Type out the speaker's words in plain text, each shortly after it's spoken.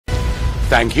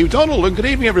Thank you, Donald, and good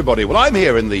evening, everybody. Well, I'm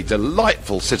here in the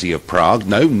delightful city of Prague.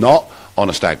 No, not on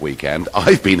a stag weekend.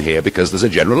 I've been here because there's a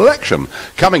general election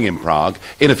coming in Prague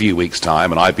in a few weeks'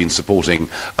 time, and I've been supporting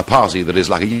a party that is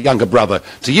like a younger brother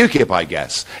to UKIP, I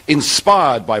guess.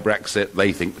 Inspired by Brexit,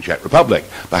 they think the Czech Republic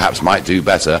perhaps might do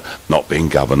better not being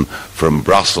governed from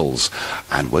Brussels.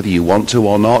 And whether you want to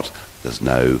or not, there's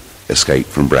no escape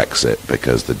from Brexit,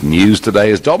 because the news today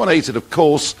is dominated, of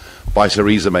course, by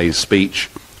Theresa May's speech,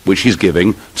 which she's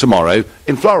giving tomorrow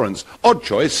in Florence. Odd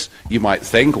choice, you might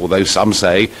think, although some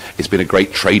say it's been a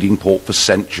great trading port for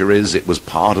centuries. It was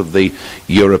part of the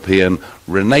European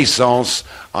Renaissance.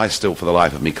 I still, for the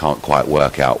life of me, can't quite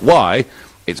work out why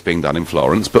it's being done in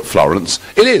Florence, but Florence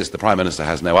it is. The Prime Minister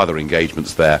has no other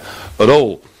engagements there at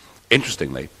all.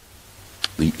 Interestingly,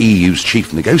 the EU's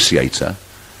chief negotiator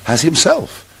has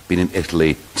himself been in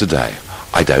Italy today.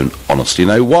 I don't honestly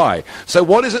know why. So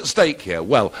what is at stake here?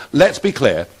 Well, let's be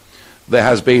clear. There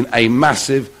has been a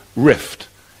massive rift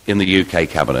in the UK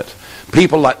cabinet.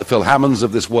 People like the Phil Hammonds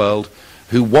of this world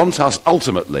who want us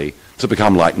ultimately to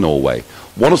become like Norway,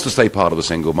 want us to stay part of the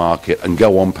single market and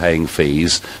go on paying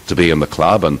fees to be in the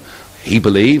club, and he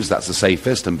believes that's the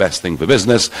safest and best thing for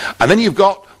business. And then you've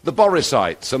got the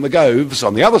Borisites and the Goves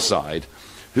on the other side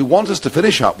who want us to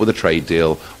finish up with a trade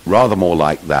deal rather more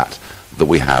like that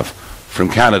we have from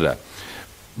Canada.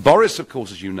 Boris, of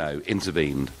course, as you know,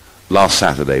 intervened last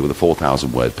Saturday with a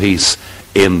 4,000-word piece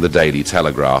in the Daily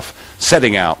Telegraph,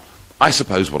 setting out, I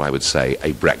suppose what I would say,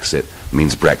 a Brexit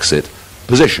means Brexit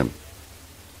position.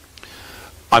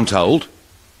 I'm told,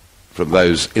 from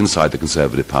those inside the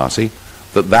Conservative Party,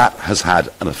 that that has had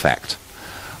an effect.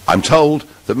 I'm told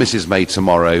that Mrs May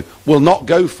tomorrow will not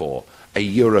go for a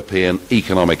European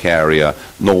Economic Area,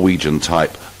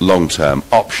 Norwegian-type long-term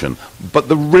option. But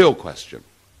the real question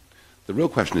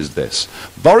is this.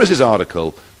 Boris's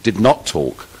article did not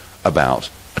talk about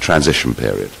a transition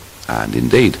period. And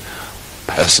indeed,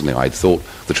 personally, I thought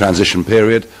the transition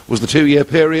period was the 2-year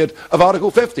period of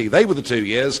Article 50. They were the 2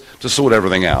 years to sort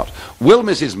everything out. Will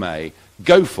Mrs May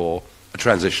go for a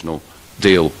transitional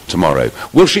deal tomorrow?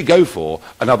 Will she go for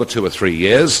another 2 or 3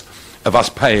 years of us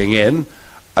paying in,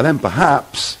 and then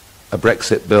perhaps a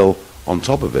Brexit bill on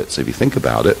top of it? So if you think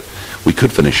about it, we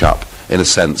could finish up, in a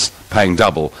sense, paying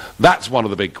double. That's one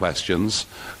of the big questions.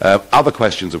 Other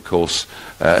questions, of course,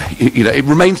 it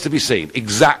remains to be seen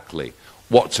exactly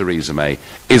what Theresa May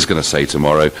is going to say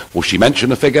tomorrow. Will she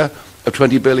mention a figure of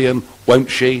 20 billion?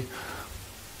 Won't she?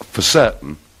 For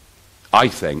certain, I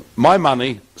think, my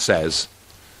money says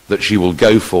that she will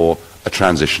go for a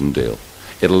transition deal.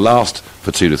 It'll last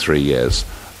for 2 to 3 years.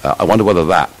 I wonder whether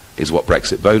that is what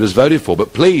Brexit voters voted for.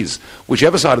 But please,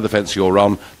 whichever side of the fence you're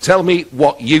on, tell me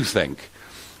what you think.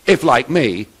 If, like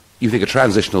me, you think a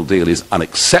transitional deal is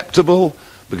unacceptable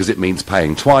because it means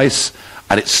paying twice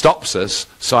and it stops us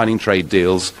signing trade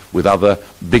deals with other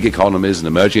big economies and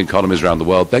emerging economies around the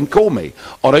world, then call me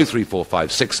on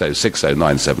 0345 6060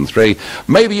 973.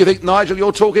 Maybe you think, Nigel,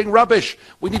 you're talking rubbish.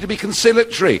 We need to be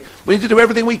conciliatory. We need to do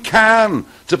everything we can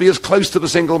to be as close to the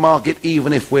single market,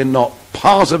 even if we're not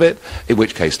part of it, in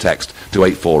which case text to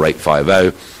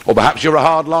 84850. Or perhaps you're a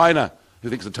hardliner who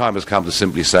thinks the time has come to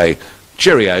simply say,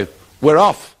 cheerio, we're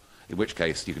off. In which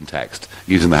case you can text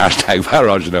using the hashtag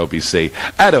Farage and LBC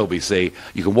at LBC.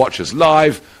 You can watch us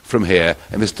live from here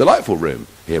in this delightful room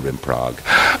here in Prague.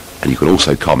 And you can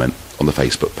also comment on the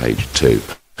Facebook page too.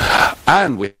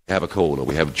 And we have a caller.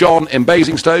 We have John in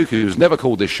Basingstoke, who's never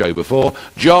called this show before.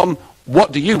 John,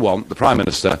 what do you want the Prime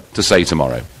Minister to say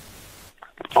tomorrow?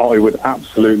 I would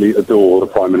absolutely adore the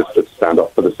Prime Minister to stand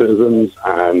up for the citizens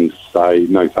and say,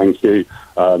 no, thank you,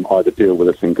 either deal with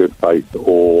us in good faith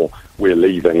or we're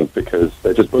leaving, because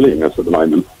they're just bullying us at the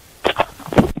moment.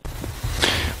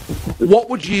 What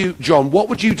would you, John, what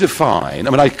would you define?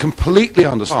 I completely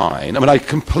understand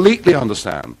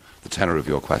the tenor of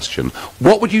your question.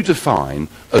 What would you define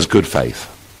as good faith?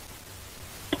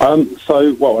 As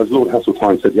Lord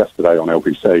Heseltine said yesterday on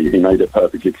LBC, he made it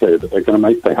perfectly clear that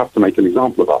they have to make an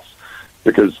example of us,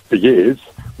 because for years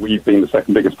we've been the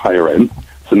second biggest payer in.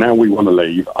 So now we want to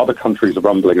leave. Other countries are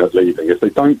rumbling at leaving. If they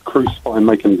don't crucify and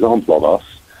make an example of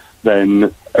us,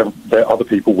 then other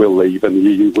people will leave and the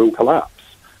EU will collapse.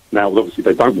 Now, obviously,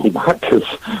 they don't want that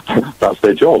because that's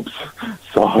their jobs.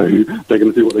 So they're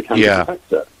going to do what they can to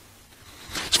protect it.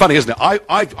 It's funny, isn't it?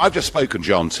 I've just spoken,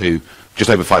 John, to just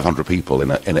over 500 people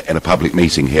in a public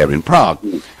meeting here in Prague.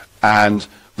 And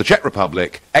the Czech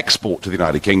Republic export to the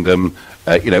United Kingdom,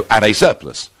 at a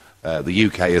surplus. The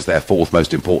UK is their 4th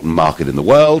most important market in the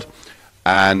world,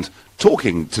 and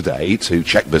talking today to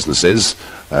Czech businesses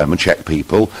and Czech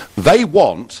people, they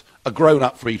want a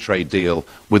grown-up free trade deal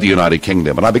with the United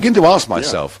Kingdom. And I begin to ask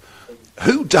myself,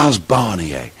 who does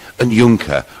Barnier and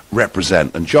Juncker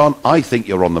represent? And John, I think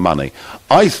you're on the money.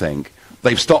 I think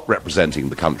they've stopped representing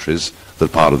the countries that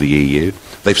are part of the EU.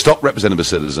 They've stopped representing the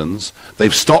citizens.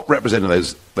 They've stopped representing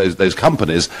those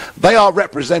companies. They are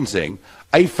representing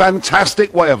a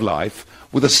fantastic way of life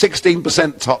with a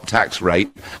 16% top tax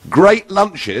rate, great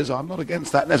lunches, I'm not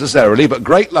against that necessarily, but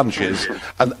great lunches,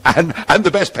 and the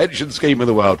best pension scheme in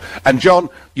the world. And John,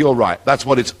 you're right, that's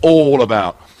what it's all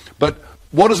about. But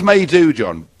what does May do,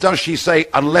 John? Does she say,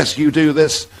 unless you do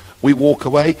this, we walk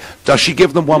away? Does she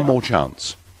give them one more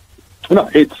chance? No,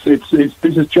 this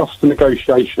is just a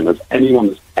negotiation. As anyone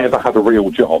that's ever had a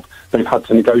real job, they've had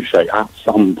to negotiate at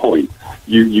some point.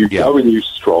 You go and you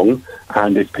strong,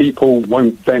 and if people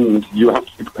won't bend, you have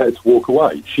to be prepared to walk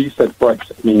away. She said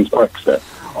Brexit means Brexit.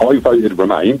 I voted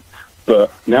Remain,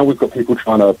 but now we've got people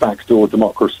trying to backdoor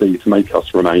democracy to make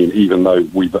us remain, even though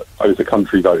we, as a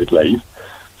country, voted leave.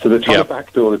 So they're trying to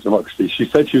backdoor the democracy. She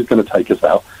said she was going to take us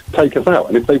out.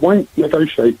 And if they won't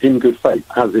negotiate in good faith,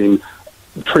 as in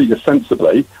treat us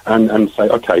sensibly and say,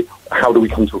 okay, how do we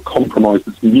come to a compromise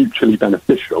that's mutually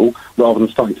beneficial rather than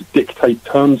starting to dictate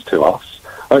terms to us?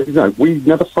 We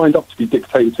never signed up to be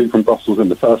dictated to from Brussels in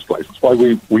the first place. That's why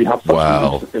we have such a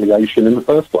loose affiliation in the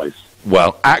first place.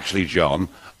 Well, actually, John,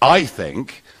 I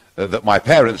think that my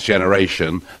parents'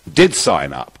 generation did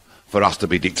sign up for us to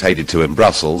be dictated to in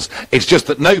Brussels. It's just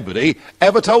that nobody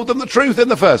ever told them the truth in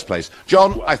the first place.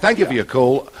 John, I thank you for your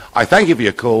call. I think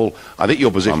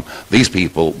your position, these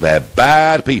people, they're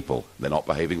bad people. They're not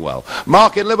behaving well.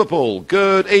 Mark in Liverpool,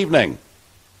 good evening.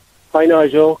 Hi,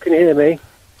 Nigel. Can you hear me?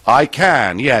 I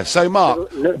can, yes. So,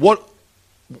 Mark, what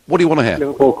do you want to hear?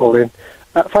 Liverpool calling.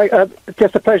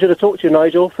 Just a pleasure to talk to you,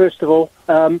 Nigel, first of all.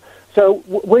 So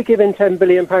we're giving £10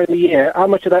 billion a year. How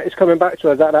much of that is coming back to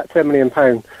us at that £10 million?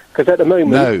 Because at the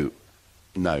moment...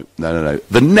 No.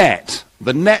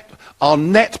 Our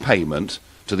net payment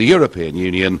to the European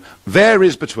Union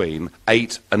varies between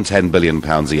 £8 and £10 billion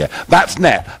a year. That's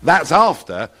net. That's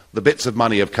after the bits of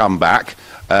money have come back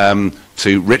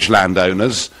to rich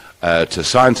landowners, to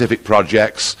scientific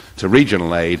projects, to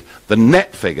regional aid. The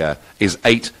net figure is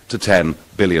 £8 to £10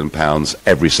 billion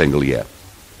every single year.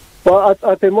 Well,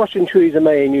 I've been watching Theresa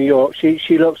May in New York.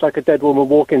 She looks like a dead woman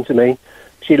walking to me.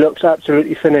 She looks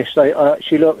absolutely finished. Boris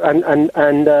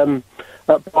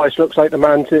looks like the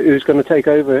man who's going to take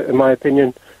over, in my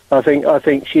opinion. I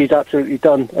think she's absolutely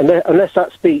done. Unless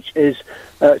that speech is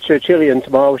Churchillian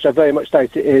tomorrow, which I very much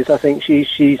doubt it is, I think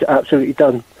she's absolutely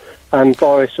done. And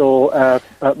Boris or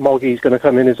Moggy's going to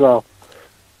come in as well.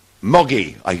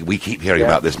 Moggy. We keep hearing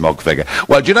about this Mog figure.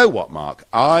 Well, do you know what, Mark?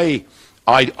 I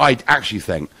actually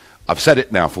think, I've said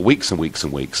it now for weeks and weeks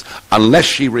and weeks, unless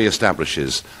she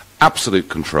re-establishes absolute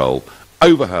control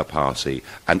over her party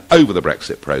and over the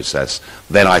Brexit process,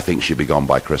 then I think she'll be gone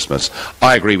by Christmas.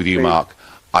 I agree with you, Mark.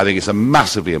 I think it's a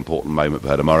massively important moment for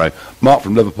her tomorrow. Mark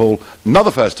from Liverpool,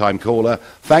 another first-time caller.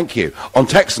 Thank you. On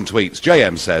text and tweets,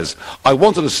 JM says, I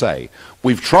wanted to say,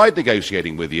 we've tried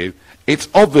negotiating with you. It's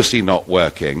obviously not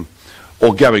working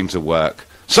or going to work,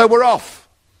 so we're off.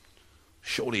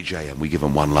 Surely, JM, we give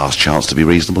them one last chance to be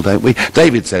reasonable, don't we?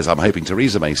 David says, I'm hoping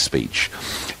Theresa May's speech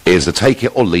is a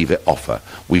take-it-or-leave-it offer.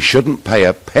 We shouldn't pay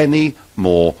a penny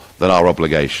more than our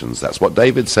obligations. That's what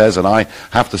David says, and I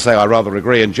have to say I rather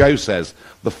agree. And Joe says,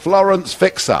 the Florence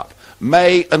fix-up.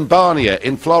 May and Barnier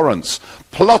in Florence,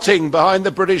 plotting behind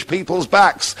the British people's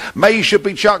backs. May should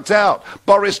be chucked out.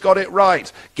 Boris got it right.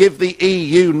 Give the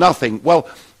EU nothing. Well,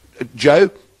 Joe,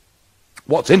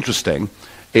 what's interesting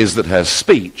is that her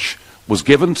speech was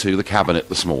given to the cabinet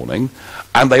this morning,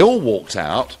 and they all walked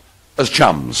out as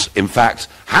chums. In fact,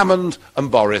 Hammond and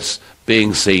Boris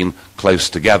being seen close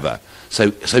together.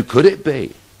 So could it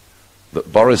be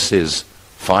that Boris's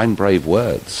fine, brave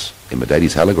words in the Daily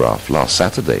Telegraph last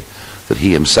Saturday, that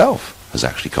he himself has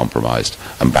actually compromised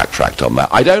and backtracked on that?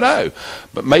 I don't know.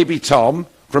 But maybe Tom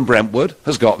from Brentwood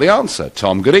has got the answer.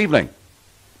 Tom, good evening.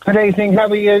 Good evening. How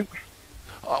are you?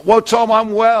 Well, Tom,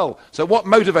 I'm well. So what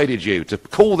motivated you to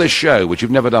call this show, which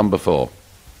you've never done before?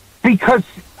 Because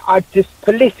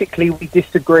politically we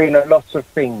disagree on a lot of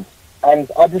things. And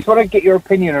I just want to get your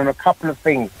opinion on a couple of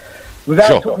things.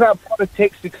 Without talking about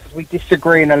politics, because we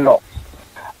disagree on a lot.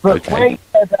 But when you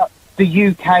say about the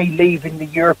UK leaving the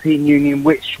European Union,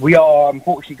 which we are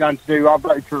unfortunately going to do, I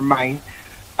voted to remain,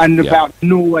 and about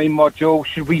Norway module,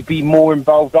 should we be more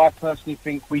involved? I personally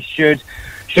think we should.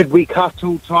 Should we cut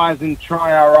all ties and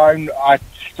try our own? I'm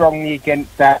strongly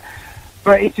against that.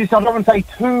 But it's just, I don't want to say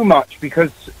too much,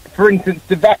 because, for instance,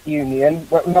 the VAT union,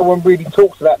 well, no one really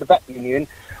talks about the VAT union.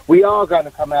 we are going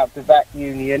to come out of the VAT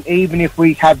union. Even if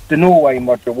we have the Norway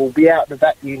model, we'll be out of the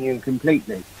VAT union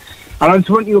completely. And I just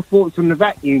want your thoughts on the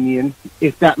VAT union,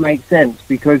 if that makes sense,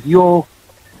 because you're...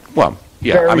 Well,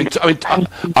 yeah, I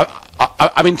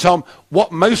mean, Tom,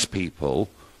 what most people,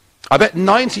 I bet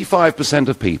 95%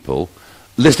 of people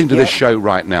listening to this show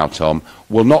right now, Tom,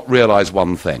 will not realise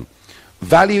one thing.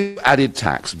 Value-added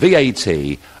tax,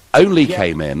 VAT, only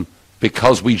came in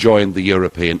because we joined the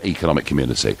European Economic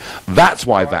Community. That's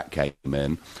why that came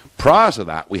in. Prior to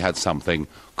that, we had something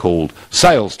called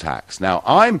sales tax. Now,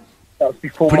 I'm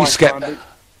pretty skeptical.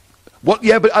 What?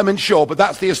 Yeah, but I mean, sure, but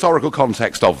that's the historical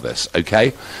context of this,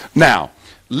 okay? Now,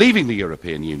 leaving the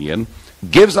European Union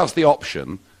gives us the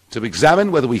option to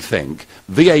examine whether we think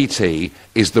VAT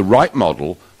is the right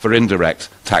model for indirect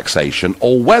taxation,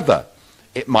 or whether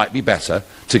it might be better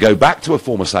to go back to a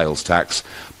former sales tax,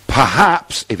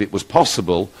 perhaps, if it was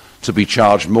possible, to be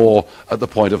charged more at the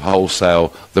point of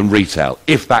wholesale than retail,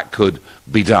 if that could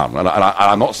be done. And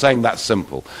I'm not saying that's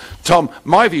simple. Tom,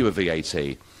 my view of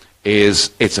VAT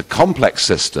is it's a complex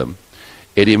system.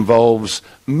 It involves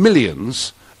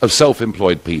millions of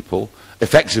self-employed people,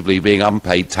 effectively being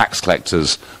unpaid tax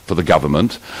collectors for the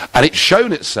government, and it's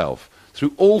shown itself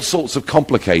through all sorts of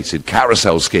complicated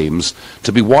carousel schemes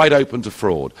to be wide open to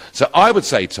fraud. So I would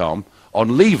say, Tom,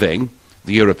 on leaving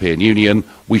the European Union,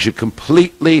 we should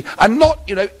completely, and not,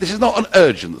 you know, this is not an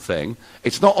urgent thing,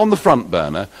 it's not on the front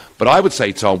burner, but I would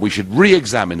say, Tom, we should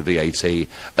re-examine VAT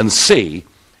and see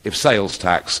if sales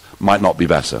tax might not be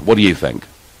better. What do you think?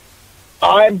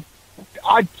 I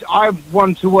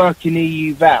want to work in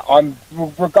EU VAT.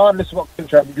 Regardless of what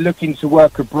country, I'm looking to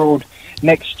work abroad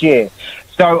next year.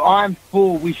 So I'm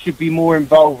for we should be more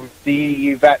involved with the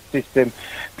EU VAT system,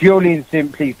 purely and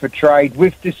simply for trade.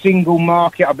 With the single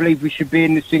market, I believe we should be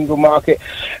in the single market.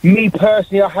 Me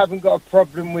personally, I haven't got a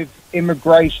problem with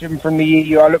immigration from the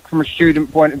EU. I look from a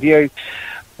student point of view.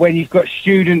 When you've got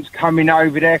students coming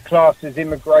over, their class as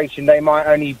immigration, they might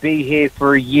only be here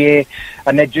for a year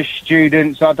and they're just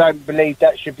students. I don't believe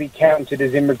that should be counted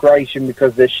as immigration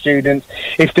because they're students.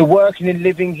 If they're working and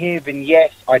living here, then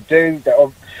yes, I do.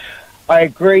 I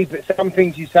agree, but some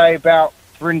things you say about,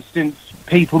 for instance,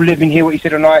 people living here, what you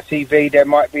said on ITV, they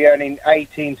might be earning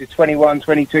 18 to 21,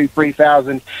 22,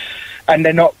 3,000, and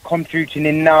they're not contributing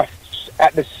enough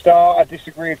at the start. I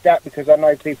disagree with that because I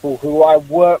know people who I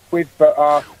work with but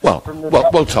are... Well,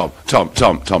 Tom,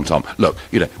 look,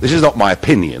 you know, this is not my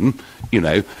opinion, you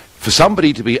know. For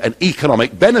somebody to be an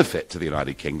economic benefit to the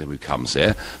United Kingdom who comes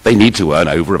here, they need to earn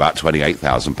over about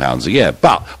 £28,000 a year.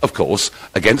 But, of course,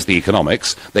 against the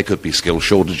economics, there could be skill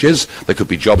shortages, there could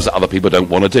be jobs that other people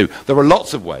don't want to do. There are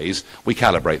lots of ways we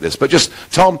calibrate this. But just,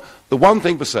 Tom, the one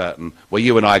thing for certain where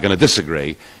you and I are going to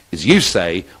disagree is you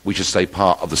say we should stay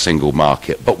part of the single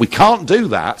market. But we can't do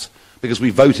that because we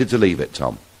voted to leave it,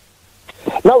 Tom.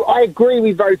 No, I agree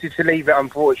we voted to leave it,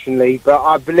 unfortunately, but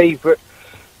I believe that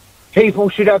people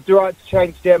should have the right to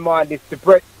change their mind. If the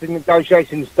Brexit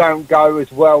negotiations don't go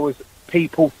as well as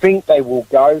people think they will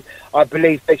go, I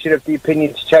believe they should have the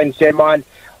opinion to change their mind.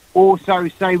 Also,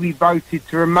 say we voted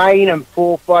to remain and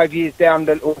 4 or 5 years down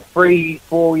the, or 3,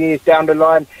 4 years down the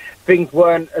line, things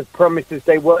weren't as promised as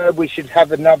they were, we should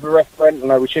have another referendum.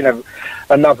 No, we shouldn't have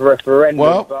another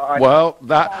referendum.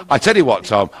 I tell you what,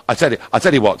 Tom,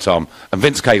 and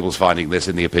Vince Cable's finding this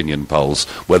in the opinion polls,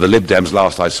 where the Lib Dems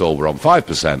last I saw were on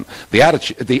 5%.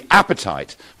 The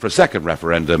appetite for a second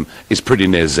referendum is pretty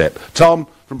near zip. Tom,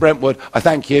 from Brentwood, I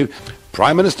thank you.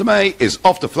 Prime Minister May is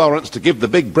off to Florence to give the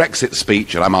big Brexit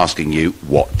speech, and I'm asking you,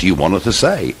 what do you want her to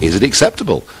say? Is it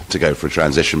acceptable to go for a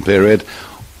transition period?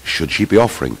 Should she be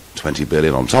offering $20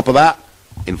 billion on top of that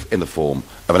in the form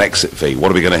of an exit fee?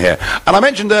 What are we going to hear? And I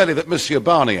mentioned earlier that Monsieur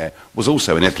Barnier was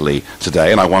also in Italy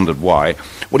today, and I wondered why.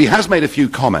 Well, he has made a few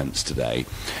comments today.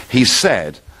 He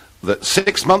said that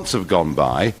 6 months have gone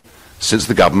by since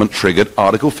the government triggered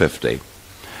Article 50,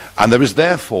 and there is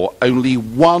therefore only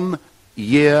 1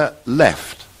 year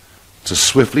left to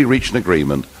swiftly reach an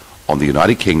agreement on the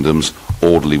United Kingdom's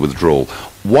orderly withdrawal.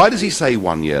 Why does he say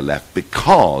 1 year left?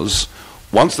 Because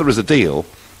once there is a deal,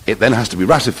 it then has to be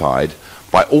ratified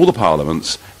by all the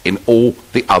parliaments in all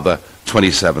the other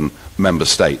 27 member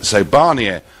states. So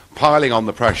Barnier piling on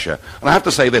the pressure. And I have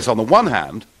to say this, on the one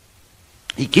hand,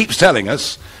 he keeps telling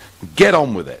us, get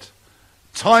on with it.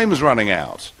 Time's running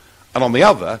out. And on the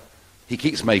other, he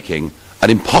keeps making an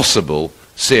impossible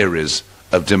series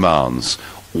of demands.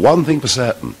 One thing for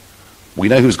certain, we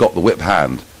know who's got the whip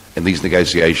hand in these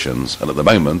negotiations, and at the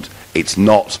moment, it's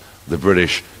not the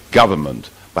British government.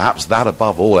 Perhaps that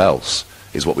above all else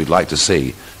is what we'd like to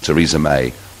see Theresa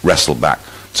May wrestle back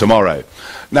tomorrow.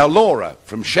 Now, Laura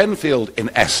from Shenfield in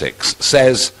Essex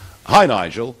says, "Hi,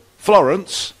 Nigel.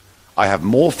 Florence, I have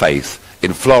more faith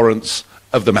in Florence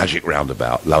of the Magic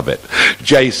Roundabout." Love it.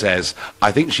 Jay says,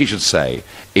 "I think she should say,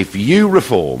 if you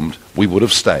reformed, we would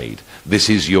have stayed. This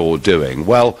is your doing."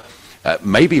 Well,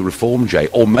 maybe reform, Jay,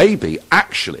 or maybe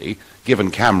actually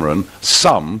given Cameron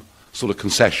some sort of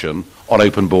concession on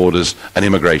open borders and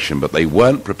immigration, but they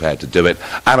weren't prepared to do it,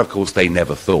 and of course they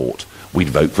never thought we'd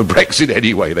vote for Brexit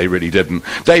anyway. They really didn't.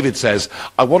 David says,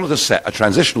 "I wanted to set a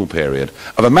transitional period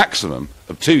of a maximum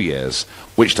of 2 years,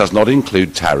 which does not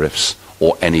include tariffs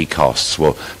or any costs."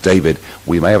 Well, David,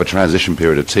 we may have a transition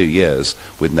period of 2 years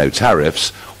with no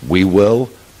tariffs. We will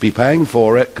be paying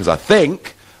for it, because I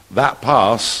think that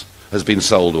pass has been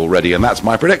sold already, and that's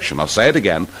my prediction. I'll say it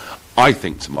again. I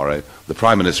think tomorrow the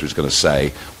Prime Minister is going to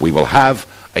say we will have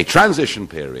a transition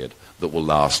period that will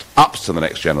last up to the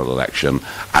next general election,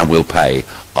 and we'll pay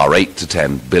our 8 to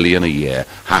 10 billion a year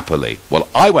happily. Well,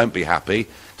 I won't be happy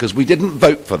because we didn't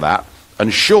vote for that,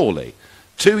 and surely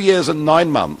 2 years and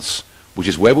 9 months, which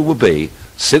is where we will be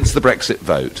since the Brexit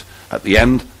vote at the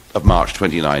end of March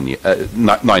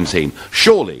 2019,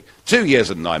 surely 2 years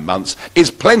and 9 months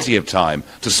is plenty of time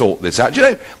to sort this out. Do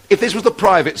you know, if this was the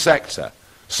private sector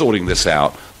sorting this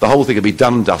out, the whole thing would be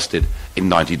done and dusted in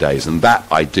 90 days, and that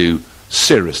I do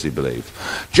seriously believe.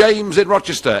 James in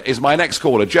Rochester is my next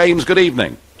caller. James, good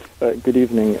evening. Good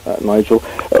evening, Nigel.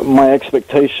 My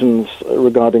expectations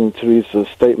regarding Theresa's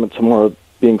statement tomorrow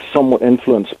being somewhat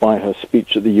influenced by her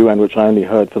speech at the UN, which I only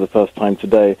heard for the first time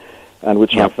today, and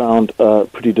which I found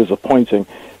pretty disappointing.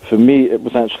 For me, it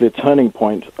was actually a turning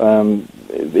point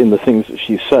in the things that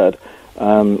she said.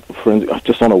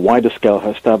 Just on a wider scale,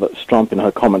 her stab at Trump in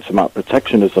her comments about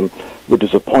protectionism were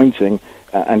disappointing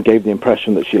and gave the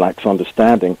impression that she lacks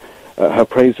understanding. Her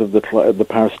praise of the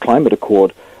Paris Climate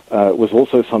Accord was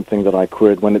also something that I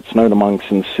queried, when it's known among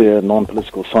sincere,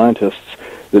 non-political scientists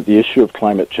that the issue of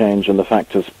climate change and the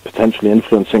factors potentially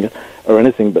influencing it are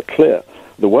anything but clear.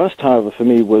 The worst, however, for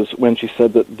me was when she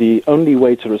said that the only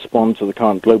way to respond to the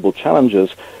current global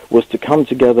challenges was to come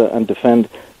together and defend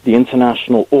the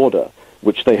international order,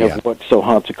 which they have worked so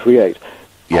hard to create.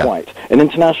 Quite. An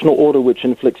international order which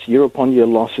inflicts year-upon-year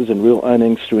losses in real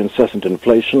earnings through incessant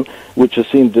inflation, which has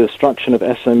seen the destruction of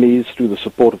SMEs through the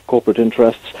support of corporate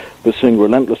interests, pursuing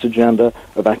relentless agenda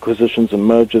of acquisitions and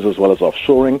mergers as well as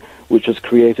offshoring, which has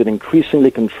created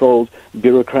increasingly controlled,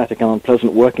 bureaucratic and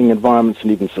unpleasant working environments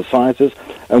and even societies,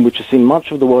 and which has seen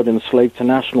much of the world enslaved to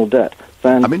national debt.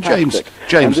 Fantastic. I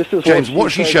mean, James,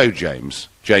 what she showed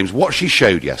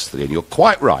yesterday, and you're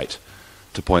quite right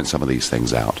to point some of these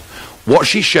things out. What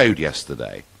she showed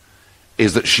yesterday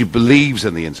is that she believes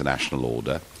in the international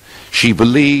order. She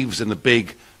believes in the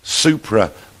big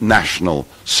supranational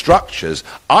structures.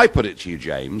 I put it to you,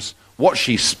 James, what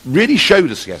she really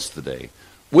showed us yesterday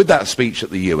with that speech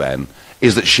at the UN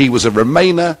is that she was a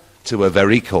Remainer to her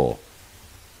very core.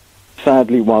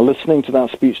 Sadly, while listening to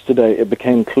that speech today, it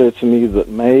became clear to me that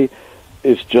May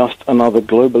is just another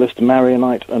globalist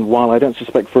marionette, and while I don't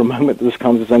suspect for a moment that this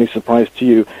comes as any surprise to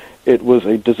you, it was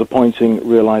a disappointing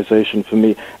realization for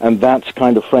me, and that's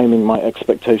kind of framing my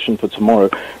expectation for tomorrow.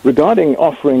 Regarding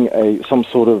offering some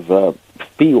sort of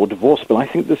fee or divorce bill, I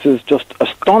think this is just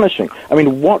astonishing. I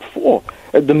mean, what for?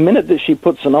 The minute that she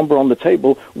puts a number on the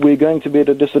table, we're going to be at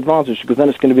a disadvantage, because then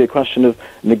it's going to be a question of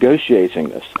negotiating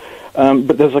this.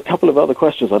 But there's a couple of other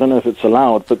questions. I don't know if it's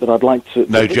allowed, but that I'd like to...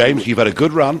 No, James, you've had a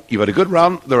good run. You've had a good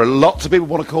run. There are lots of people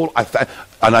who want to call.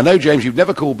 And I know, James, you've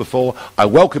never called before. I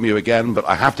welcome you again, but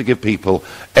I have to give people,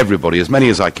 everybody, as many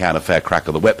as I can, a fair crack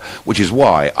of the whip, which is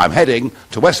why I'm heading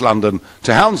to West London,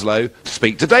 to Hounslow, to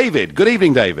speak to David. Good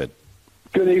evening, David.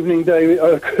 Good evening,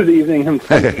 David. Good evening, and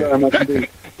thank you very much indeed.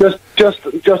 Just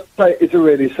say it's a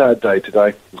really sad day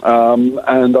today,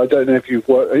 and I don't know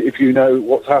if you know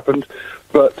what's happened,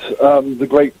 but the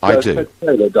great Sir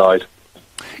Taylor died.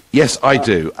 Yes, I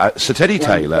do. Sir Teddy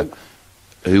Taylor,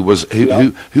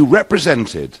 who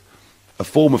represented a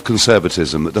form of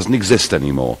conservatism that doesn't exist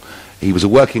anymore. He was a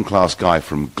working class guy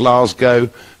from Glasgow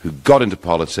who got into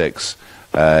politics.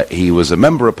 He was a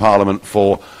member of Parliament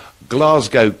for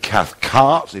Glasgow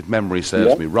Cathcart, if memory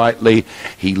serves me rightly.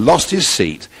 He lost his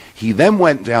seat. He then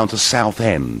went down to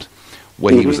Southend,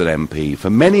 where he was an MP for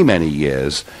many, many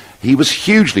years. He was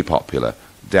hugely popular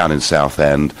down in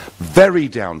Southend, very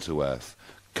down-to-earth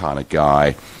kind of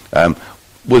guy,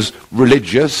 was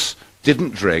religious,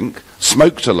 didn't drink,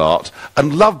 smoked a lot,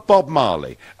 and loved Bob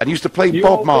Marley, and used to play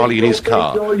Bob Marley in his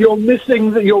car. You're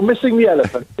missing the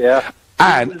elephant, yeah.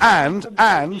 And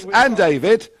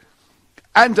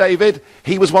David,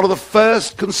 he was one of the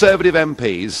first Conservative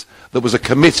MPs that was a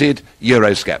committed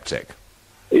Eurosceptic.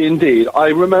 Indeed. I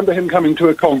remember him coming to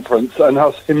a conference and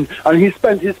he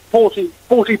spent his 40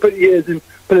 years in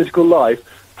political life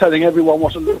telling everyone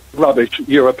what a rubbish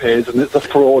Europe is, and it's a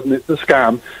fraud and it's a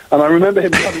scam. And I remember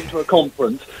him coming to a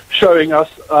conference showing us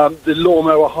the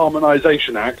Lawnmower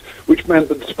Harmonisation Act, which meant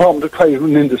that the Department of Trade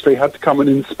and Industry had to come and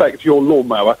inspect your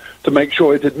lawnmower to make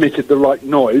sure it emitted the right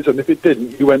noise, and if it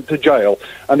didn't, you went to jail.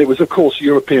 And it was, of course, a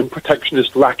European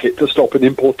protectionist racket to stop an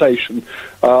importation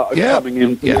coming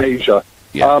in from Asia.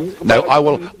 Yeah. No, I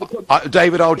will...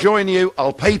 David, I'll join you.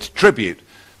 I'll pay tribute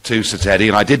to Sir Teddy,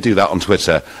 and I did do that on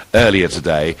Twitter earlier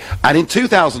today. And in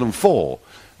 2004,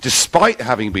 despite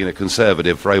having been a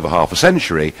Conservative for over half a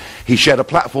century, he shared a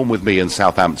platform with me in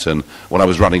Southampton when I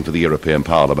was running for the European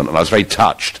Parliament, and I was very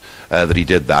touched that he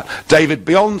did that. David,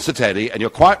 beyond Sir Teddy, and you're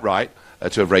quite right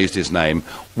to have raised his name,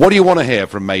 what do you want to hear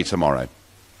from May tomorrow?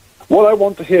 What I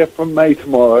want to hear from May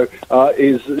tomorrow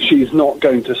is that she's not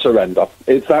going to surrender.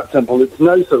 It's that simple. It's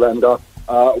no surrender.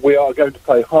 We are going to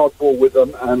play hardball with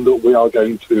them, and we are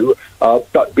going to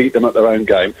beat them at their own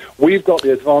game. We've got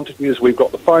the advantages, we've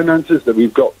got the finances, that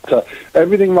we've got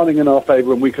everything running in our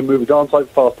favour, and we can move a darn sight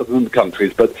faster than the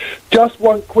countries. But just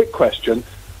one quick question.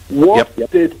 What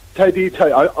did Teddy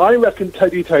Taylor... I reckon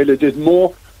Teddy Taylor did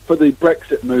more for the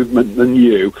Brexit movement than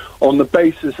you, on the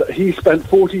basis that he spent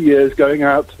 40 years going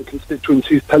out to the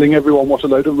constituencies telling everyone what a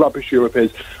load of rubbish Europe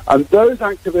is. And those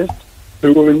activists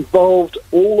who were involved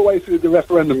all the way through the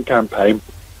referendum campaign,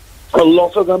 a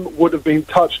lot of them would have been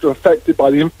touched or affected by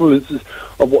the influences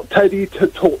of what Teddy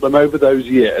taught them over those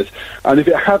years. And if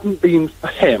it hadn't been for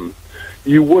him,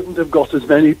 you wouldn't have got as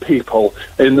many people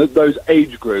in those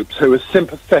age groups who are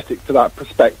sympathetic to that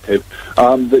perspective,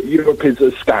 that Europe is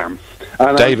a scam.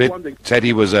 And David,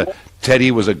 Teddy was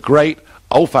a great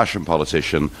old-fashioned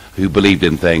politician who believed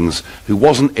in things, who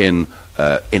wasn't in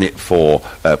it for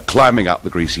climbing up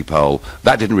the greasy pole.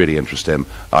 That didn't really interest him.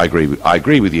 I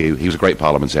agree with you. He was a great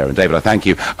parliamentarian. David, I thank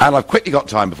you. And I've quickly got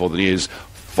time before the news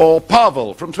for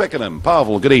Pavel from Twickenham.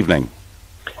 Pavel, good evening.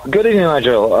 Good evening,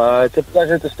 Nigel. It's a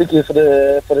pleasure to speak to you for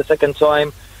the second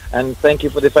time, and thank you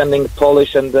for defending the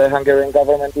Polish and the Hungarian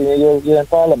government in the European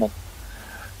Parliament.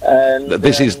 And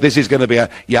this is going to be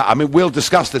I mean, we'll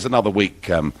discuss this another week,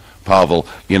 Pavel.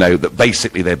 You know that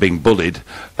basically they're being bullied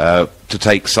to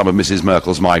take some of Mrs.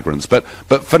 Merkel's migrants. But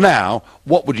for now,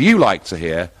 what would you like to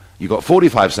hear? You've got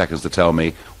 45 seconds to tell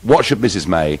me. What should Mrs.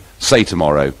 May say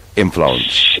tomorrow in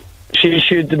Florence? She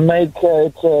should make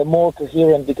it more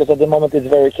coherent, because at the moment it's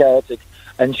very chaotic,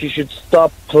 and she should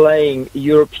stop playing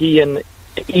European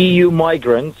EU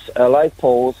migrants like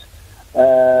Poles,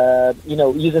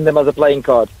 using them as a playing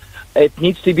card. It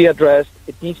needs to be addressed.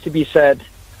 It needs to be said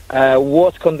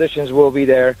what conditions will be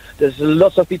there. There's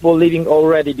lots of people leaving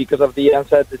already because of the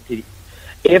uncertainty.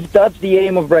 If that's the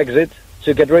aim of Brexit,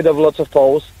 to get rid of lots of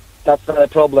Poles, that's not a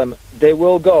problem. They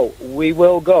will go. We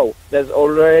will go. There's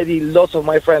already lots of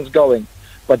my friends going.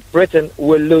 But Britain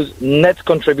will lose net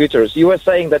contributors. You were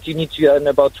saying that you need to earn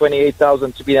about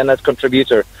 28,000 to be a net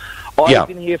contributor. I've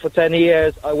been here for 10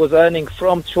 years. I was earning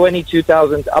from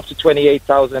 22,000 up to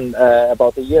 28,000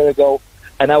 about a year ago,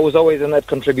 and I was always a net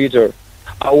contributor.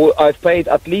 I've paid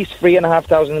at least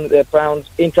 £3,500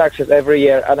 in taxes every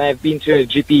year, and I've been to a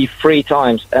GP 3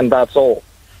 times, and that's all.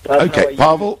 That's okay,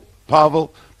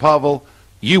 Pavel,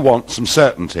 you want some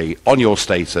certainty on your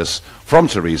status from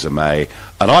Theresa May,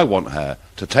 and I want her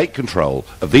to take control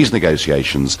of these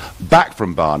negotiations back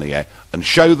from Barnier and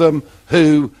show them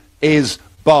who is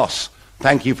boss.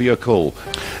 Thank you for your call.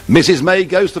 Mrs. May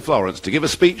goes to Florence to give a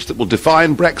speech that will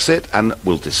define Brexit and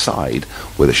will decide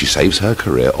whether she saves her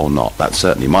career or not. That's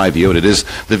certainly my view, and it is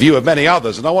the view of many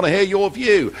others, and I want to hear your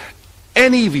view.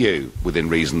 Any view within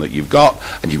reason that you've got,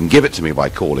 and you can give it to me by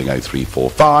calling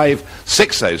 0345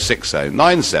 6060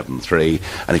 973,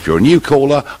 and if you're a new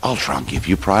caller, I'll try and give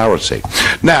you priority.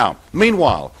 Now,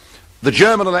 meanwhile, the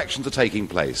German elections are taking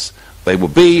place. They will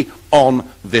be on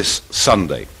this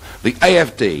Sunday. The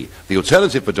AfD, the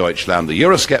Alternative for Deutschland, the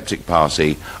Eurosceptic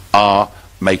Party, are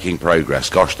making progress.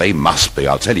 Gosh, they must be.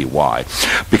 I'll tell you why.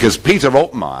 Because Peter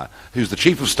Altmaier, who's the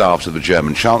Chief of Staff to the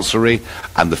German Chancellery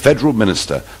and the Federal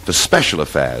Minister for Special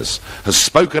Affairs, has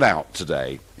spoken out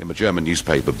today in a German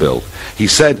newspaper, Bild. He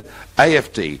said,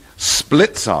 AfD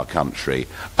splits our country.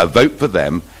 A vote for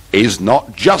them is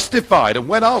not justified. And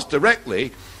when asked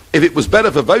directly if it was better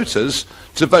for voters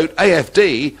to vote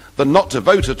AfD than not to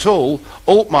vote at all,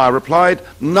 Altmaier replied,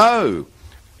 no.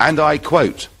 And I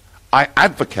quote, I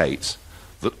advocate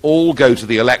that all go to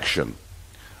the election,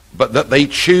 but that they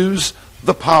choose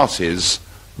the parties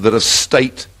that are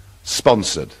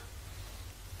state-sponsored. Do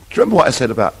you remember what I said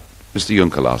about Mr.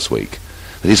 Juncker last week?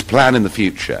 That his plan in the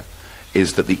future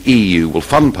is that the EU will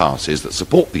fund parties that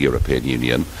support the European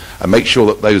Union and make sure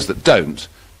that those that don't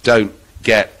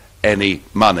get any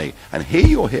money. And here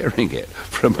you're hearing it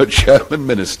from a German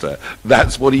minister.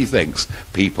 That's what he thinks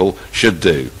people should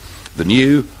do. The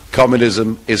new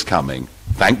communism is coming.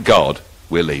 Thank God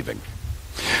we're leaving.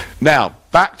 Now,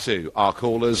 back to our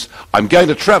callers. I'm going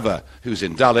to Trevor, who's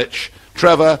in Dulwich.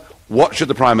 Trevor, what should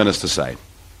the Prime Minister say?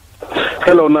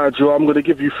 Hello, Nigel. I'm going to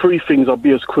give you 3 things. I'll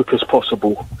be as quick as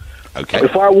possible. Okay.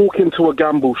 If I walk into a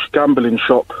gambling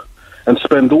shop and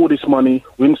spend all this money,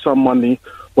 win some money,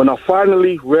 when I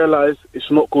finally realise it's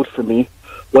not good for me,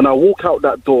 when I walk out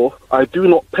that door, I do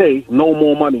not pay no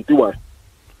more money, do I?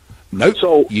 Nope.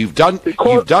 So you've done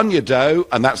your dough,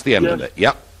 and that's the end of it.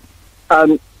 Yep.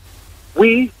 And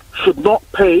we should not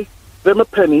pay them a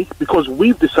penny because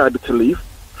we've decided to leave.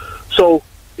 So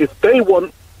if they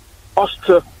want us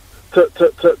to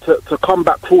come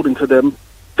back crawling to them,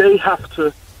 they have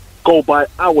to go by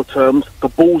our terms. The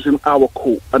ball's in our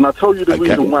court. And I'll tell you the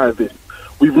reason why of this.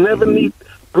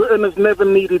 Britain has never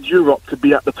needed Europe to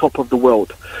be at the top of the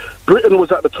world. Britain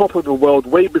was at the top of the world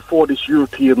way before this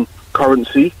European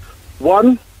currency.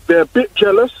 One, they're a bit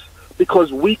jealous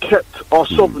because we kept our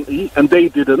sovereignty and they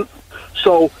didn't.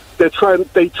 So they tried.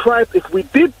 If we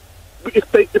did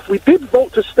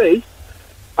vote to stay,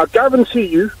 I guarantee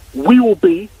you, we will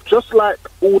be just like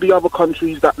all the other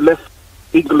countries that left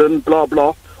England, blah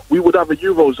blah. We would have a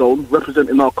Eurozone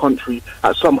representing our country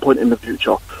at some point in the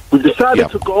future. We've decided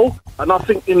to go, and I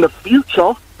think in the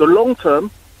future, the long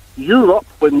term, Europe,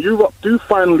 when Europe do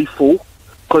finally fall,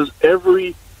 because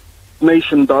every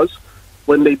nation does,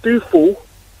 when they do fall,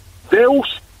 they'll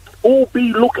all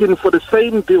be looking for the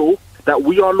same deal that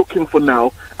we are looking for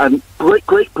now, and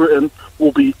Great Britain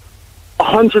will be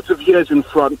hundreds of years in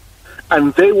front,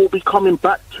 and they will be coming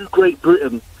back to Great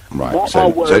Britain. Right.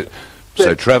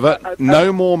 So, Trevor,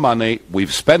 no more money.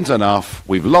 We've spent enough.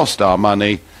 We've lost our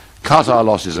money. Cut our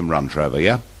losses and run, Trevor,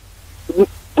 yeah?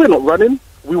 We're not running.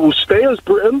 We will stay as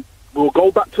Britain. We'll go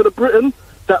back to the Britain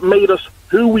that made us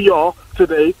who we are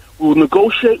today. We'll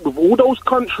negotiate with all those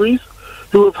countries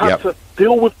who have had to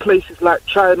deal with places like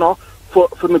China for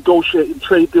negotiating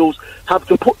trade deals, have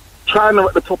to put China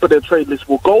at the top of their trade list.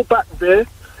 We'll go back there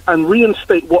and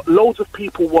reinstate what loads of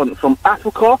people want, from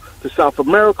Africa to South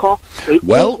America. They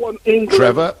all want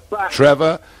England back.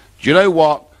 Trevor, do you know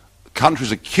what?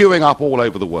 Countries are queuing up all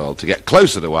over the world to get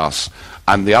closer to us,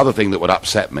 and the other thing that would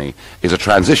upset me is a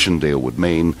transition deal would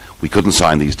mean we couldn't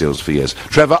sign these deals for years.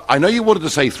 Trevor, I know you wanted to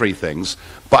say 3 things,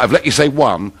 but I've let you say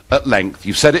 1 at length.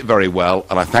 You've said it very well,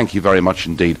 and I thank you very much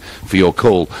indeed for your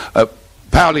call.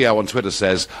 Paulio on Twitter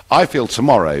says, I feel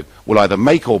tomorrow will either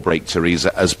make or break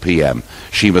Theresa as PM.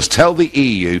 She must tell the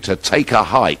EU to take a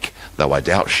hike, though I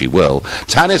doubt she will.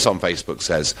 Tanis on Facebook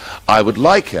says, I would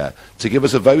like her to give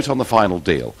us a vote on the final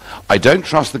deal. I don't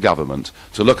trust the government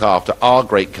to look after our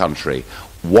great country.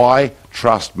 Why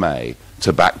trust May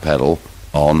to backpedal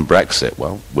on Brexit?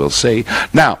 Well, we'll see.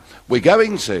 Now, we're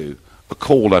going to a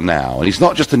caller now, and he's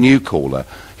not just a new caller,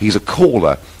 he's a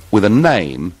caller with a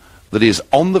name that is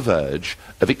on the verge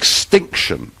of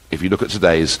extinction, if you look at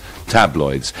today's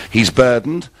tabloids. He's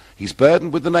burdened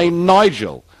with the name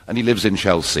Nigel, and he lives in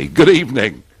Chelsea. Good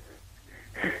evening.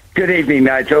 Good evening,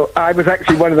 Nigel. I was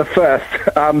actually one of the first,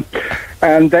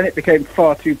 and then it became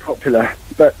far too popular.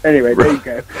 But anyway, there you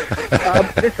go.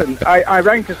 Listen, I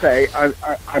rang to say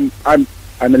I'm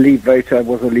a Leave voter. I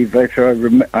was a Leave voter.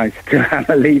 I still am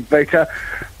a Leave voter.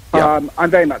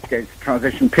 I'm very much against the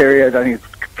transition period. I think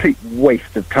it's a complete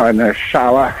waste of time. A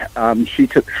shower. She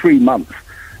took 3 months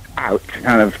out to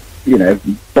kind of,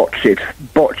 botch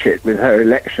it with her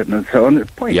election and so on.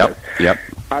 It's pointless. Yep.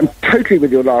 I'm totally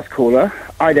with your last caller.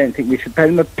 I don't think we should pay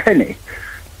them a penny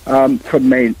from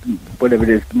May, whatever it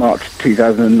is, March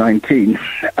 2019.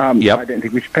 I don't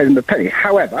think we should pay them a penny.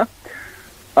 However,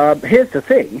 here's the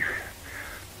thing.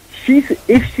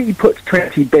 If she puts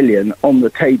 20 billion on the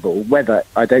table, whether,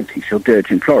 I don't think she'll do it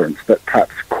in Florence, but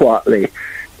perhaps quietly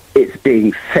it's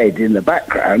being said in the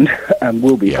background and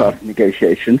will be part of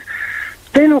negotiations,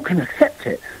 they're not going to accept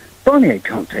it. Barnier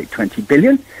can't take 20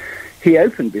 billion. He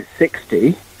opened with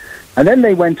 60, and then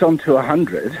they went on to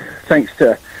 100, thanks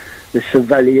to the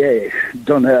Chevalier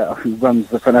d'Honneur who runs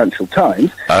the Financial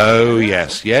Times. Oh,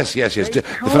 yes. The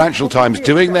Financial Times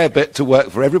doing their bit to work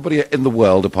for everybody in the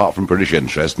world apart from British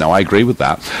interest. Now, I agree with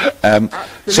that.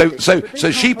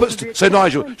 So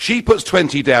Nigel, she puts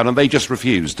 20 down and they just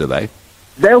refuse, do they?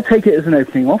 They'll take it as an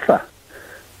opening offer.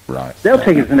 Right. They'll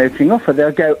take it as an opening offer.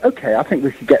 They'll go, okay, I think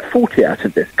we should get 40 out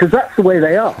of this, because that's the way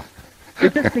they are. They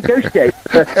just negotiate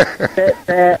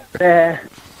their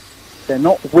they're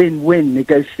not win-win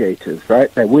negotiators, right?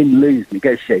 They're win-lose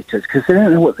negotiators because they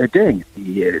don't know what they're doing in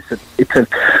the year.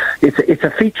 It's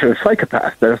a feature of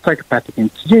psychopaths. They're a psychopathic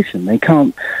institution. They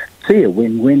can't see a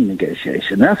win-win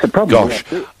negotiation. That's the problem. Gosh,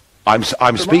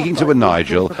 I'm speaking to a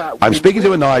Nigel. I'm speaking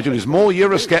to a Nigel who's more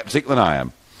Eurosceptic than I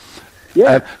am.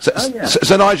 Yeah.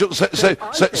 So Nigel,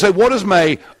 so what does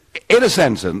May, in a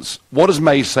sentence, what does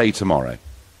May say tomorrow?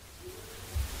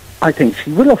 I think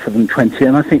she will offer them 20,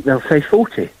 and I think they'll say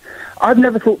 40. I've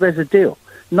never thought there's a deal.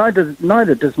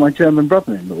 Neither does my German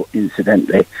brother-in-law,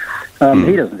 incidentally.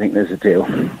 He doesn't think there's a deal.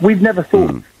 We've never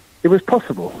thought it was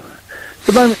possible.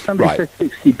 The moment somebody says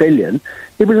 60 billion,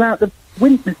 it will allow the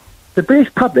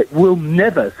British public will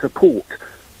never support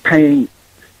paying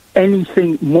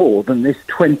anything more than this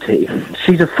 20.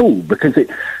 She's a fool, because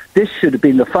this should have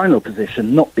been the final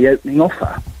position, not the opening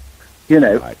offer. You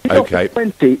know, okay.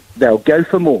 20, they'll go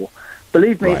for more.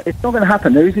 Believe me, it's not going to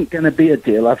happen. There isn't going to be a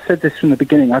deal. I've said this from the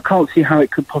beginning. I can't see how it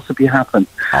could possibly happen.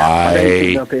 I don't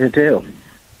think there'll be a deal.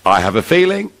 I have a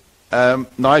feeling,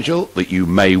 Nigel, that you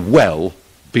may well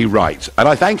be right. And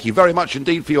I thank you very much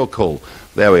indeed for your call.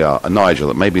 There we are, a Nigel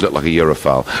that made me look like a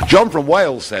Europhile. John from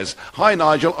Wales says, "Hi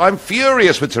Nigel, I'm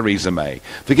furious with Theresa May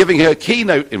for giving her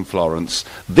keynote in Florence.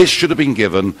 This should have been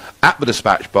given at the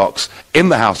dispatch box in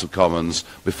the House of Commons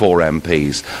before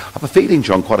MPs." I have a feeling,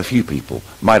 John, quite a few people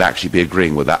might actually be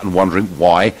agreeing with that and wondering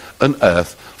why on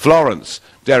earth Florence.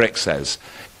 Derek says,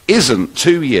 "Isn't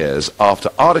 2 years after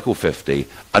Article 50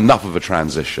 enough of a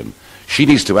transition? She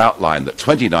needs to outline that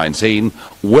 2019,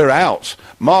 we're out."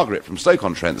 Margaret from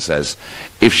Stoke-on-Trent says,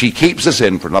 "If she keeps us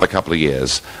in for another couple of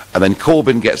years and then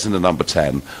Corbyn gets into number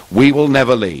 10, we will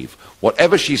never leave.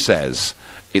 Whatever she says,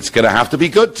 it's going to have to be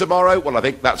good tomorrow." Well, I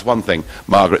think that's one thing,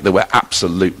 Margaret, that we're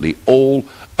absolutely all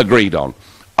agreed on.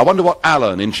 I wonder what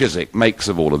Alan in Chiswick makes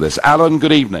of all of this. Alan,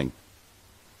 good evening.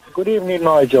 Good evening,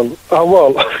 Nigel.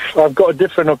 Well, I've got a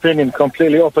different opinion,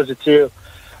 completely opposite to you.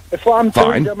 If I'm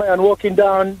Theresa May and walking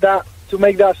down that to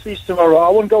make that speech tomorrow, I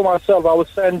won't go myself. I will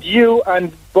send you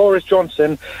and Boris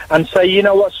Johnson and say, you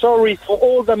know what, sorry for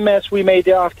all the mess we made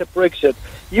after Brexit.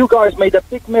 You guys made a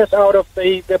big mess out of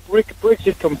the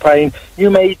Brexit campaign. You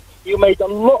made a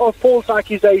lot of false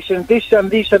accusations. This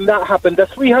and that happened. The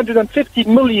 350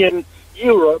 million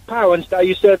pounds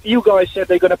that you guys said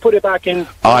they're going to put it back in.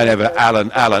 I never,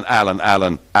 Alan,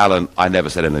 I never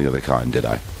said anything of the kind, did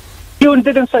I? You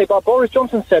didn't say, but Boris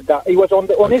Johnson said that. He was on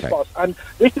his bus. And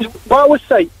this is what I would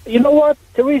say. You know what,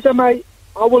 Theresa May,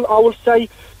 I will say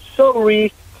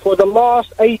sorry for the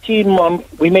last 18 months.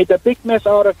 We made a big mess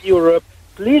out of Europe.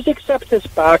 Please accept us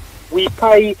back. We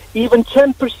pay even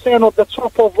 10% of the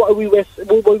top of what we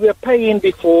were paying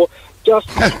before, just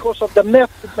because of the mess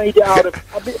that made it out of.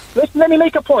 Let me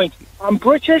make a point. I'm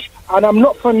British and I'm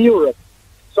not from Europe,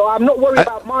 so I'm not worried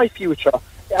about my future.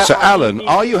 So, Alan,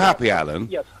 are you happy, Alan?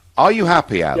 Yes. Are you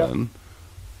happy, Alan,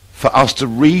 for us to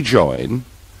rejoin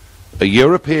a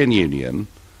European Union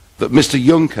that Mr.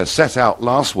 Juncker set out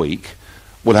last week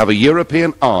will have a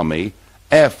European army,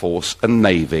 air force and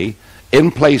navy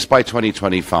in place by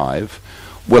 2025,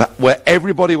 where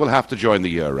everybody will have to join the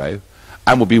euro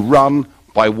and will be run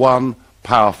by one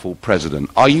powerful president?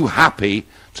 Are you happy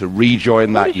to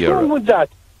rejoin that euro? What's wrong with that?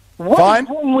 Fine? Is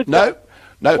wrong with that?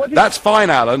 No, that's fine,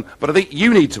 Alan, but I think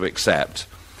you need to accept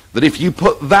that if you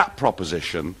put that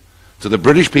proposition to the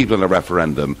British people in a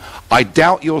referendum, I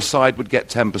doubt your side would get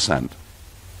 10%.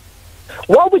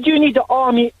 Why would you need the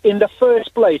army in the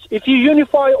first place? If you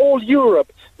unify all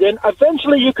Europe, then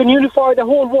eventually you can unify the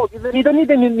whole world. Then you don't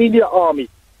need the army.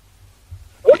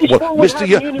 Mr.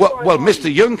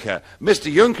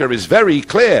 Juncker is very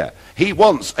clear. He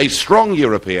wants a strong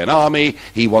European army.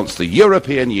 He wants the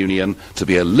European Union to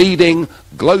be a leading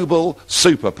global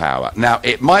superpower. Now,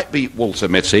 it might be Walter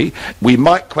Mitty. We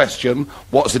might question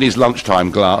what's in his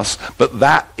lunchtime glass, but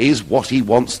that is what he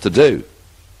wants to do.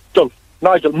 So,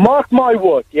 Nigel, mark my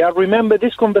word. Yeah, remember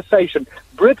this conversation.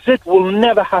 Brexit will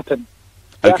never happen.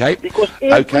 Yeah? Okay. Because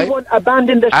everyone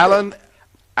abandoned the...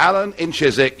 Alan in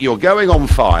Chiswick, you're going on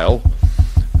file,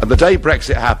 and the day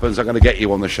Brexit happens, I'm going to get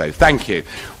you on the show. Thank you.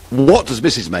 What does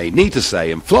Mrs May need to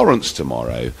say in Florence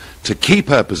tomorrow to keep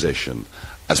her position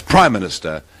as Prime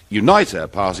Minister, unite her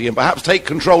party, and perhaps take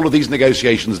control of these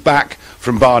negotiations back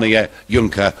from Barnier,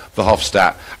 Juncker,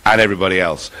 Verhofstadt, and everybody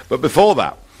else? But before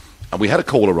that, and we had a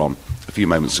caller on a few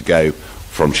moments ago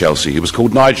from Chelsea who was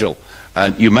called Nigel.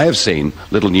 And you may have seen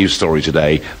a little news story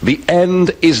today. The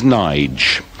end is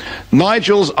Nige.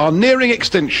 Nigels are nearing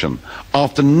extinction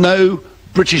after no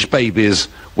British babies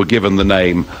were given the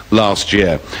name last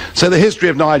year. So the history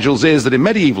of Nigels is that in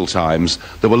medieval times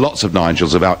there were lots of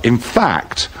Nigels about. In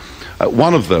fact,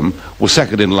 one of them was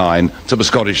second in line to the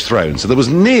Scottish throne. So there was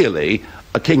nearly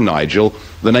a King Nigel.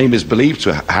 The name is believed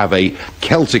to have a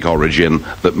Celtic origin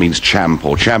that means champ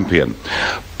or champion.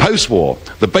 Post-war,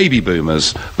 the baby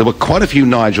boomers, there were quite a few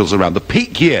Nigels around. The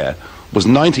peak year was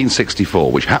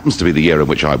 1964, which happens to be the year in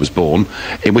which I was born,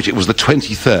 in which it was the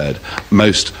 23rd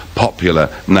most popular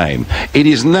name. It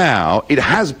is now, it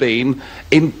has been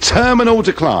in terminal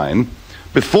decline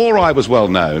before I was well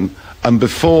known and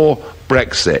before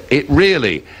Brexit. It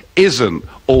really isn't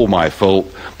all my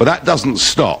fault, but that doesn't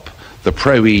stop the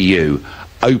pro-EU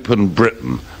open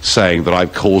Britain saying that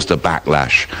I've caused a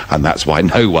backlash, and that's why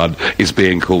no one is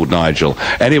being called Nigel.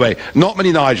 Anyway, not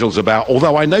many Nigels about,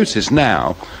 although I notice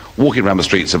now, walking around the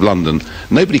streets of London,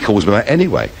 nobody calls me that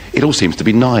anyway. It all seems to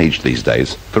be Nige these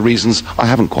days, for reasons I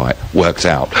haven't quite worked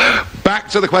out. Back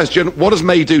to the question, what does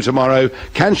May do tomorrow?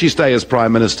 Can she stay as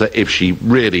Prime Minister if she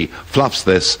really fluffs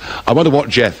this? I wonder what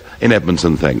Jeff in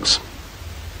Edmonton thinks.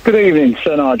 Good evening,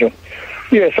 Sir Nigel.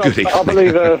 Yes, I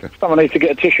believe someone needs to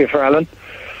get a tissue for Alan.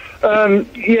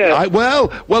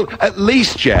 Well, at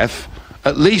least, Jeff,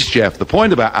 the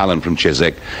point about Alan from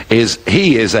Chiswick is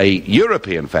he is a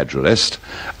European federalist,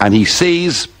 and he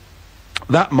sees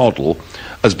that model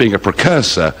as being a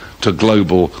precursor to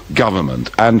global government.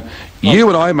 And you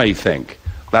and I may think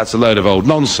that's a load of old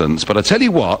nonsense, but I tell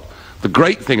you what, the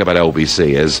great thing about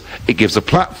LBC is it gives a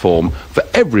platform for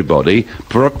everybody,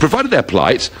 provided they're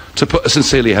polite, to put a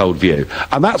sincerely held view.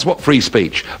 And that's what free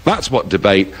speech, that's what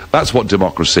debate, that's what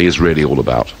democracy is really all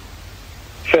about.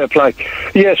 Fair play.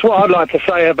 Yes, what I'd like to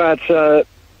say about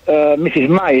Mrs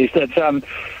May is that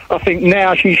I think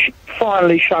now she's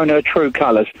finally shown her true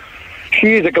colours.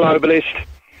 She is a globalist.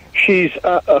 She's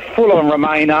a full-on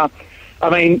Remainer. I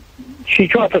mean, she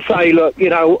tried to say, look, you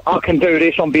know, I can do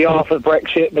this on behalf of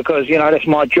Brexit because, you know, that's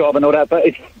my job and all that, but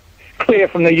it's clear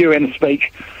from the UN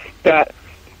speech that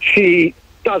she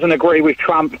doesn't agree with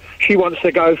Trump. She wants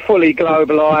to go fully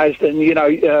globalised and, you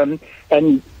know,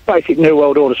 and basic New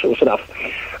World Order sort of stuff.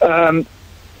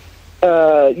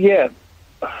 Yeah.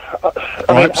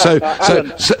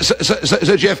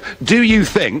 So, Jeff, do you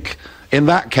think, in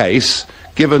that case,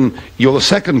 given you're the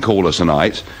second caller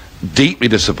tonight, deeply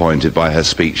disappointed by her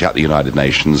speech at the United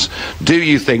Nations, do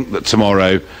you think that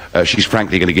tomorrow she's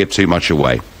frankly going to give too much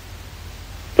away?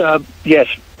 Yes,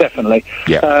 definitely.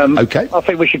 Yeah. Okay. I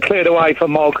think we should clear the way for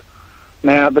Mog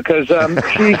now because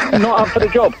she's not up for the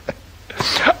job.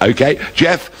 Okay,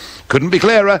 Jeff, couldn't be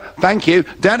clearer. Thank you.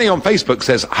 Danny on Facebook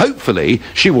says, hopefully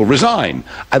she will resign,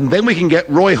 and then we can get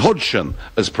Roy Hodgson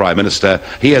as Prime Minister.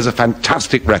 He has a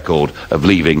fantastic record of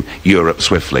leaving Europe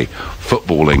swiftly.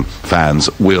 Footballing fans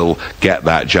will get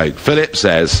that joke. Philip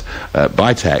says,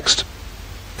 by text,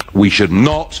 we should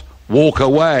not walk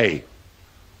away.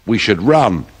 We should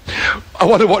run. I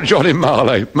wonder what John in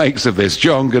Marlow makes of this.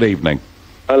 John, good evening.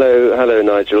 Hello,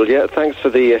 Nigel. Yeah, thanks for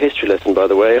the history lesson, by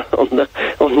the way, on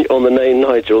the name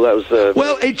Nigel. That was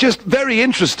well, it's just very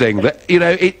interesting that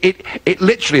it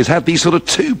literally has had these sort of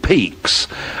two peaks,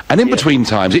 and in between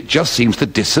times it just seems to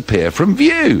disappear from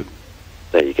view.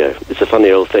 There you go. It's a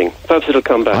funny old thing. Perhaps it'll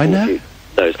come back. I know.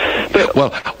 But,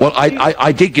 well,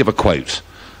 I did give a quote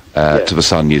to the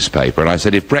Sun newspaper, and I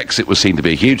said if Brexit was seen to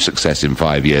be a huge success in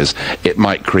 5 years, it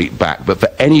might creep back. But for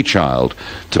any child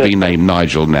to be named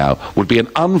Nigel now would be an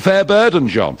unfair burden,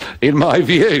 John, in my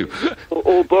view.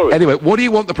 Or Boris. Anyway, what do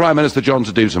you want the Prime Minister, John,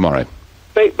 to do tomorrow?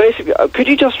 Basically, could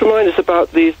you just remind us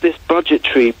about this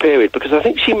budgetary period? Because I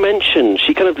think she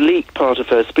kind of leaked part of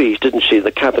her speech, didn't she,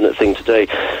 the cabinet thing today,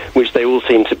 which they all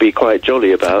seem to be quite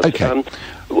jolly about.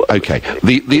 Okay.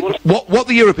 What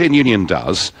the European Union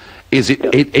does is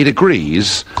it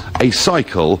agrees a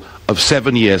cycle of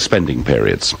 7-year spending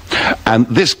periods. And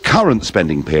this current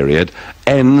spending period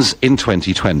ends in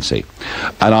 2020.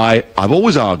 And I've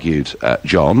always argued,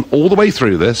 John, all the way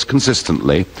through this,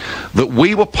 consistently, that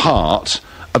we were part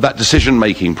of that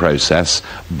decision-making process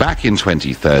back in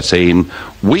 2013.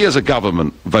 We as a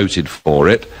government voted for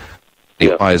it.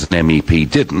 I as an MEP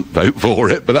didn't vote for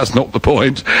it, but that's not the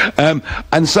point.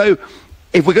 And so,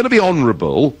 if we're going to be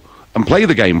honourable and play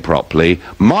the game properly,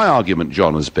 my argument,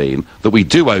 John, has been that we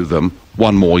do owe them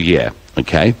 1 more year,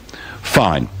 okay?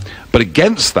 Fine. But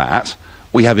against that,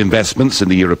 we have investments in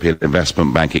the European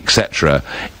Investment Bank, etc.,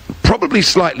 probably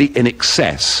slightly in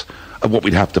excess of what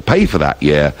we'd have to pay for that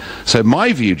year. So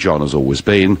my view, John, has always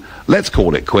been, let's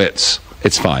call it quits.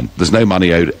 It's fine. There's no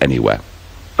money owed anywhere.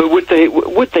 But would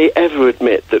they ever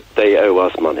admit that they owe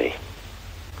us money?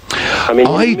 I mean,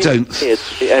 I don't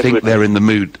think they're in the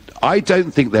mood. I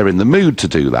don't think they're in the mood to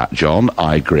do that, John.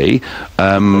 I agree.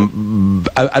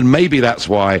 And maybe that's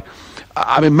why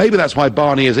I mean, maybe that's why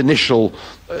Barnier's initial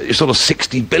sort of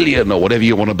 60 billion or whatever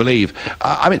you want to believe.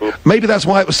 I mean, maybe that's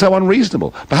why it was so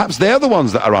unreasonable. Perhaps they're the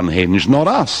ones that are unhinged, not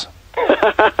us.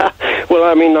 Well,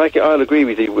 I mean, I'll agree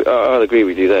with you. I'll agree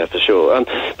with you there for sure.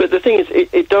 But the thing is,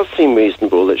 it does seem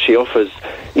reasonable that she offers,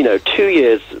 2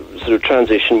 years sort of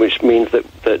transition, which means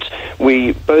that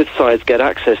we both sides get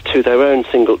access to their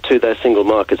single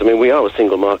markets. I mean, we are a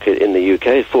single market in the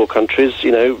UK, 4 countries.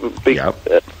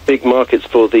 Big markets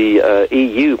for the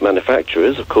EU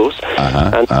manufacturers, of course,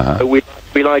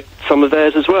 we like some of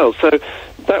theirs as well. So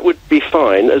that would be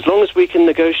fine as long as we can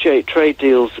negotiate trade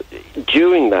deals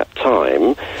during that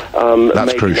time.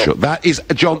 That's crucial. That is,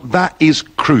 John. That is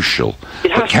crucial.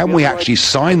 But can we actually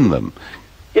sign them?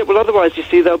 Yeah, well, otherwise, you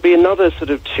see, there'll be another sort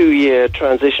of 2-year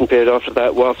transition period after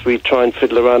that whilst we try and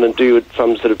fiddle around and do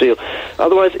some sort of deal.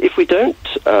 Otherwise, if we don't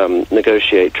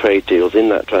negotiate trade deals in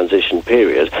that transition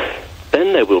period,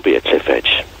 then there will be a cliff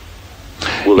edge.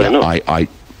 Will there not?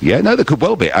 Yeah, there could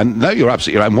well be. And no, you're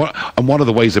absolutely right. And one of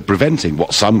the ways of preventing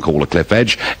what some call a cliff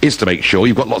edge is to make sure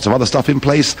you've got lots of other stuff in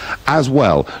place as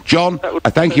well. John,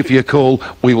 I thank you for your call.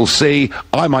 We will see.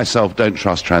 I myself don't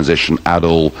trust transition at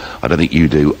all. I don't think you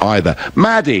do either.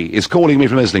 Maddie is calling me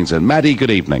from Islington. Maddie,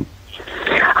 good evening.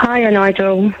 Hiya,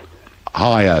 Nigel.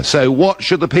 Hiya. So what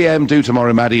should the PM do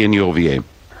tomorrow, Maddie, in your view?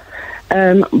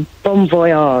 Bon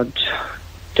voyage.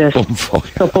 Just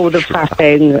stop all the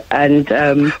faffing and,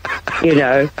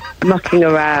 mucking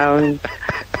around.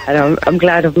 And I'm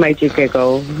glad I've made you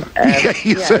giggle.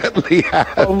 You certainly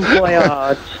have. Bon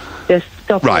voyage. Just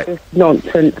stop all this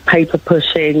nonsense, paper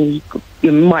pushing,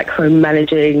 you're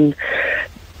micromanaging,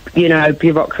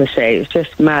 bureaucracy. It's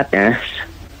just madness.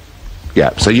 Yeah,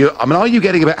 so are you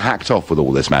getting a bit hacked off with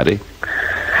all this, Maddie?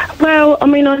 Well, I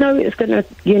mean, I know it's going to,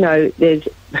 there's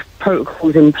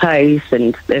protocols in place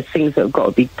and there's things that have got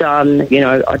to be done.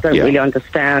 I don't really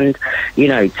understand,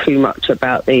 too much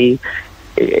about the,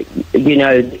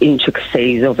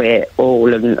 intricacies of it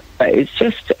all. But it's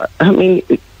just, I mean,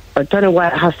 I don't know why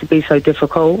it has to be so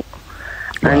difficult.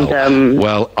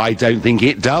 Well, I don't think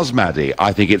it does, Maddie.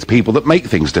 I think it's people that make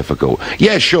things difficult.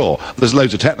 Yeah, sure, there's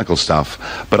loads of technical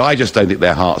stuff, but I just don't think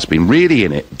their heart's been really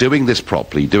in it, doing this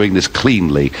properly, doing this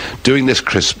cleanly, doing this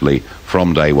crisply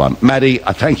from day one. Maddie,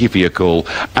 I thank you for your call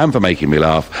and for making me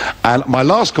laugh. And my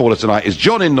last caller tonight is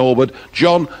John in Norwood.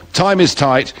 John, time is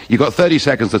tight. You've got 30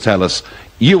 seconds to tell us.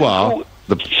 You are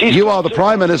the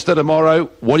Prime Minister tomorrow.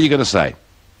 What are you going to say?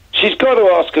 She's got to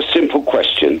ask a simple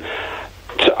question.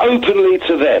 Openly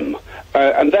to them,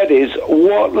 and that is,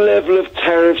 what level of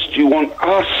tariffs do you want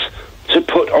us to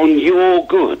put on your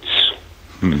goods?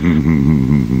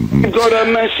 You've got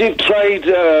a massive trade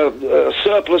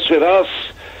surplus with us.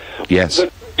 Yes.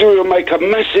 That will make a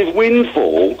massive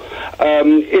windfall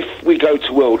if we go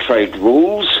to world trade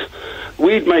rules.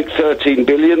 We'd make 13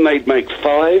 billion, they'd make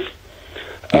 5.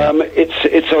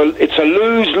 It's a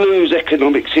lose-lose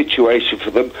economic situation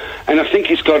for them, and I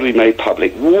think it's got to be made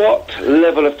public. What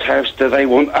level of tariffs do they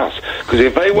want us? Because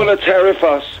if they want to tariff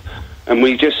us, and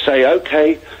we just say,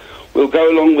 OK, we'll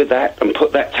go along with that and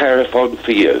put that tariff on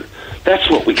for you, that's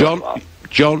what we got.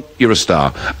 John, you're a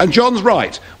star. And John's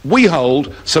right. We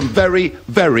hold some very,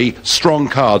 very strong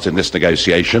cards in this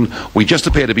negotiation. We just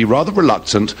appear to be rather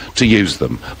reluctant to use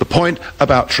them. The point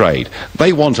about trade.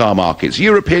 They want our markets.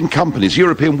 European companies,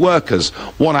 European workers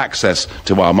want access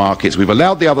to our markets. We've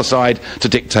allowed the other side to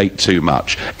dictate too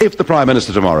much. If the Prime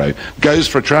Minister tomorrow goes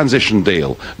for a transition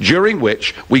deal, during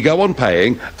which we go on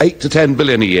paying 8 to 10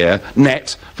 billion a year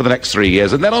net for the next 3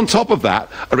 years, and then on top of that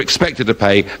are expected to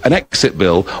pay an exit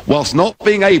bill whilst not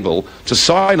being able to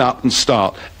sign up and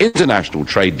start international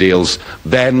trade deals,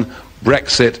 then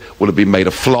Brexit will have been made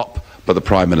a flop by the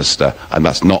Prime Minister, and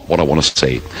that's not what I want to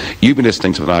see. You've been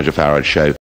listening to the Nigel Farage Show.